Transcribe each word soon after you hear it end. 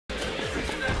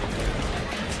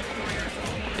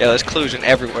Yeah, there's collusion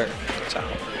everywhere. So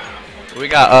we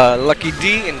got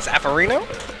LuckyD and Zaferino.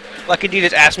 LuckyD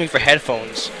just asked me for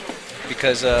headphones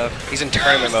because he's in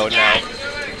tournament mode now.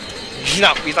 He's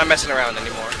not messing around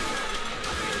anymore.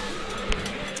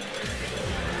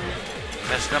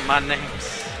 Messing up my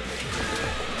names.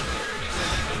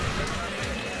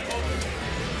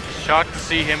 Shocked to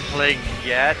see him play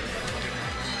Gat.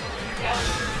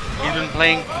 He's been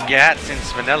playing Gat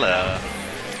since vanilla.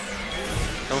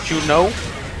 Don't you know?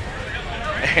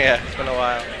 Yeah, it's been a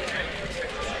while.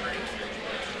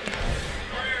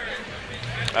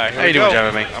 Alright, how you doing,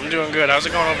 Jeremy? I'm doing good. How's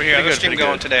it going over here? How's the stream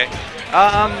going today?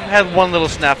 Had one little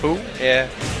snafu. Yeah.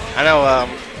 I know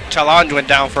Challenge went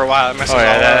down for a while. It messes all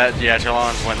up. Yeah,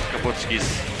 Challenge went kaputskis.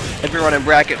 I've been running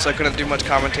brackets, so I couldn't do much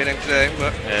commentating today.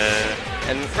 But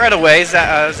and right away,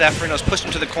 Zaferino's pushed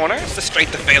into the corner. It's the straight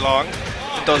to Feilong.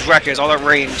 With those records, all that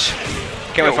range.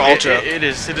 Can't wait for Ultra. It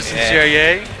is Citizen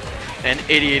CIA and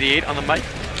 8088 on the mic.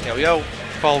 Yo.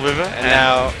 Fall River. And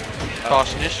now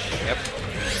Cautionish. Yep.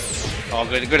 All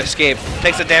good. Good escape.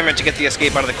 Takes the damage to get the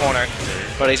escape out of the corner.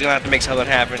 But he's going to have to make something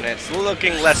happen. It's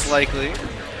looking less likely.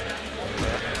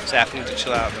 Zaf needs to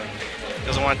chill out. But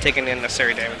doesn't want to take any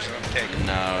unnecessary damage.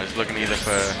 No, he's looking either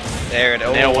for... There it is.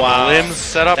 Oh, wow. Limbs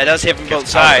set up. That does hit from both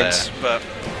sides, but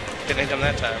didn't hit him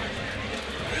that time.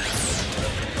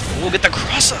 We'll get the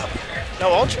cross up.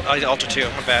 No, Ultra. Oh, he's Ultra 2.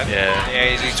 Not bad.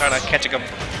 Yeah, he's trying to catch a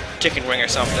chicken wing or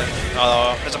something.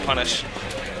 Oh, that's a punish.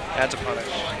 That's a punish.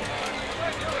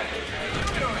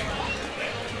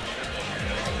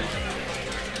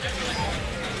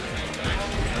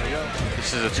 There we go.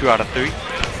 This is a 2 out of 3.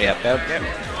 Yep.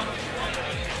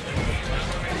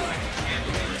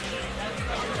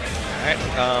 Alright,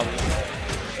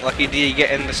 LuckyD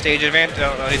getting the stage advantage.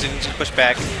 Oh, no, he's going to push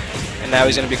back. And now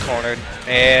he's going to be cornered.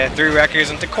 And 3 wreckers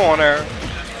into corner.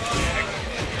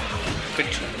 Good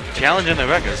challenge in the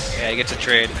wreckers. Yeah, he gets a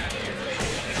trade.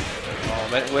 Oh,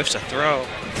 that whiffs a throw.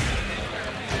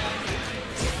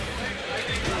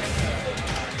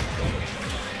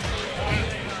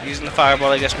 Using the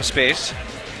fireball to get some space.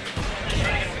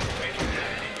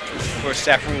 Of course,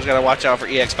 Zaferino's got to watch out for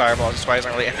EX fireballs. That's why he's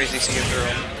not really FACing through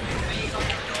them.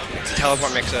 It's a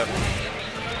teleport mix-up.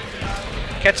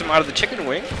 Catch him out of the chicken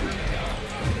wing.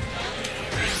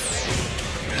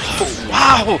 Oh,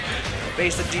 wow!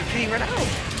 Base the DP right out.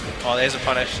 Oh, there's a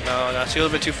punish. No, he's a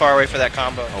little bit too far away for that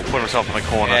combo. Oh, put himself in the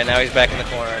corner. Yeah, now he's back in the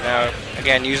corner. Now,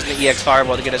 again, using the EX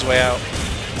fireball to get his way out.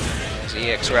 It's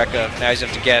EX Rekka. Now he's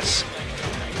going to have to guess.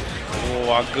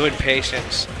 Oh, good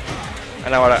patience. I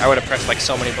know I would have pressed like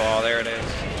so many ball. There it is.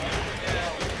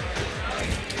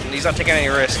 And he's not taking any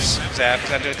risks. Zap. He's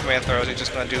not doing command throws. He's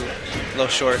just going to do low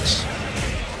shorts.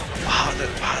 Wow, the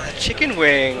chicken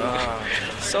wing.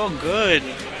 So good.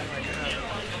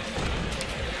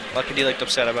 LuckyD looked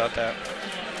upset about that.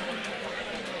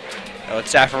 Oh,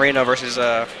 it's Zaferino versus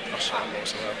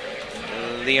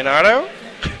Leonardo?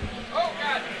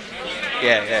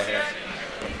 Yeah.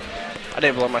 I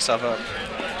didn't blow myself up.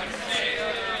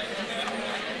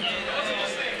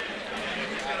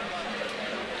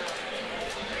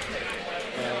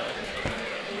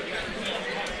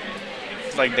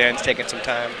 It's like Dan's taking some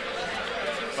time.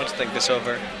 Let's think this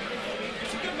over.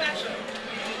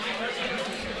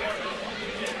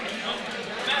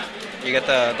 You get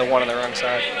the one on the wrong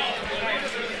side.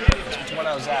 It's one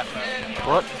out of Zaf.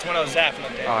 What? It's one out of Zaf,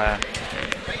 not Dan. Oh, yeah.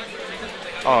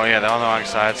 Oh, yeah, they're on the wrong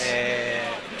sides. Yeah.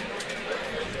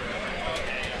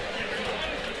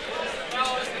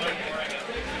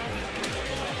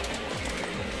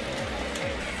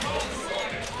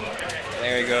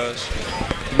 There he goes.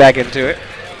 Back into it.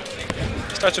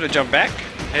 Starts with a jump back.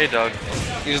 Hey, Doug.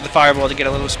 Uses the fireball to get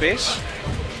a little space.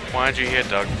 Why aren't you here,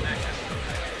 Doug?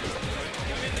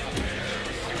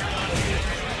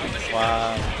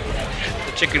 Wow.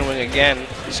 The chicken wing again.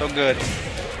 So good.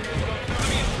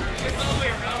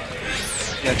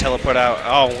 Gonna teleport out.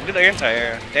 Oh, look at the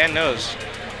anti-air. Dan knows.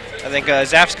 I think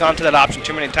Zaf's gone to that option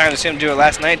too many times. I've seen him do it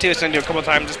last night too. I've seen him do it a couple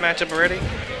times this matchup already.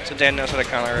 So Dan knows how to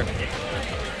counter it.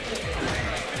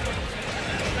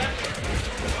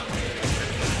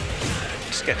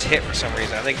 Just gets hit for some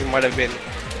reason. I think he might have been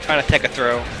trying to take a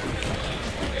throw.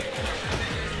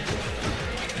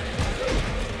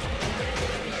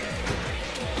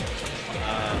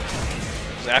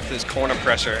 After this corner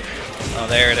pressure. Oh,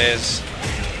 there it is.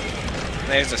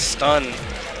 There's a stun.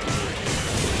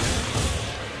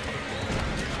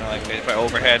 Like maybe by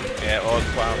overhead. Yeah, oh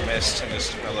wow, missed. And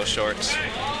just one of those shorts.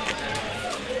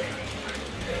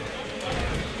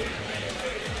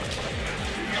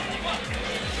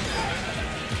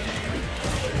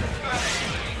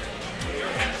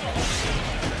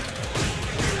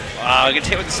 Wow, he gets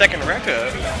hit with the second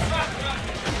Rekka.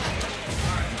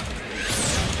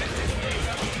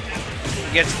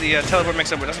 He gets the teleport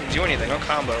mix up, but doesn't do anything. No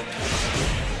combo.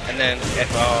 And then,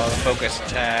 oh, the focus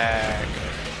attack.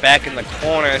 Back in the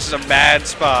corner. This is a bad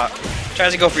spot.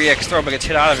 Tries to go for EX throw, but gets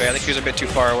hit out of it. I think he was a bit too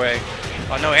far away.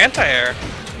 Oh, no anti-air.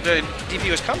 The DP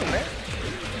was coming there.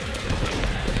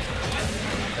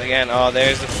 Again, oh,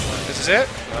 there's the... This is it?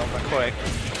 No, not quite.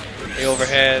 The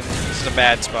overhead. This is a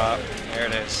bad spot. There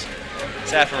it is.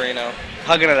 Zaferino.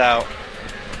 Hugging it out.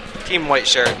 Team white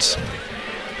shirts.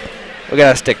 We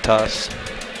got a stick toss.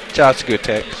 Shots good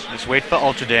takes. Just wait for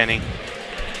Ultra Danny.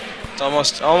 It's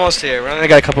almost here. We only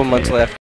got a couple months left.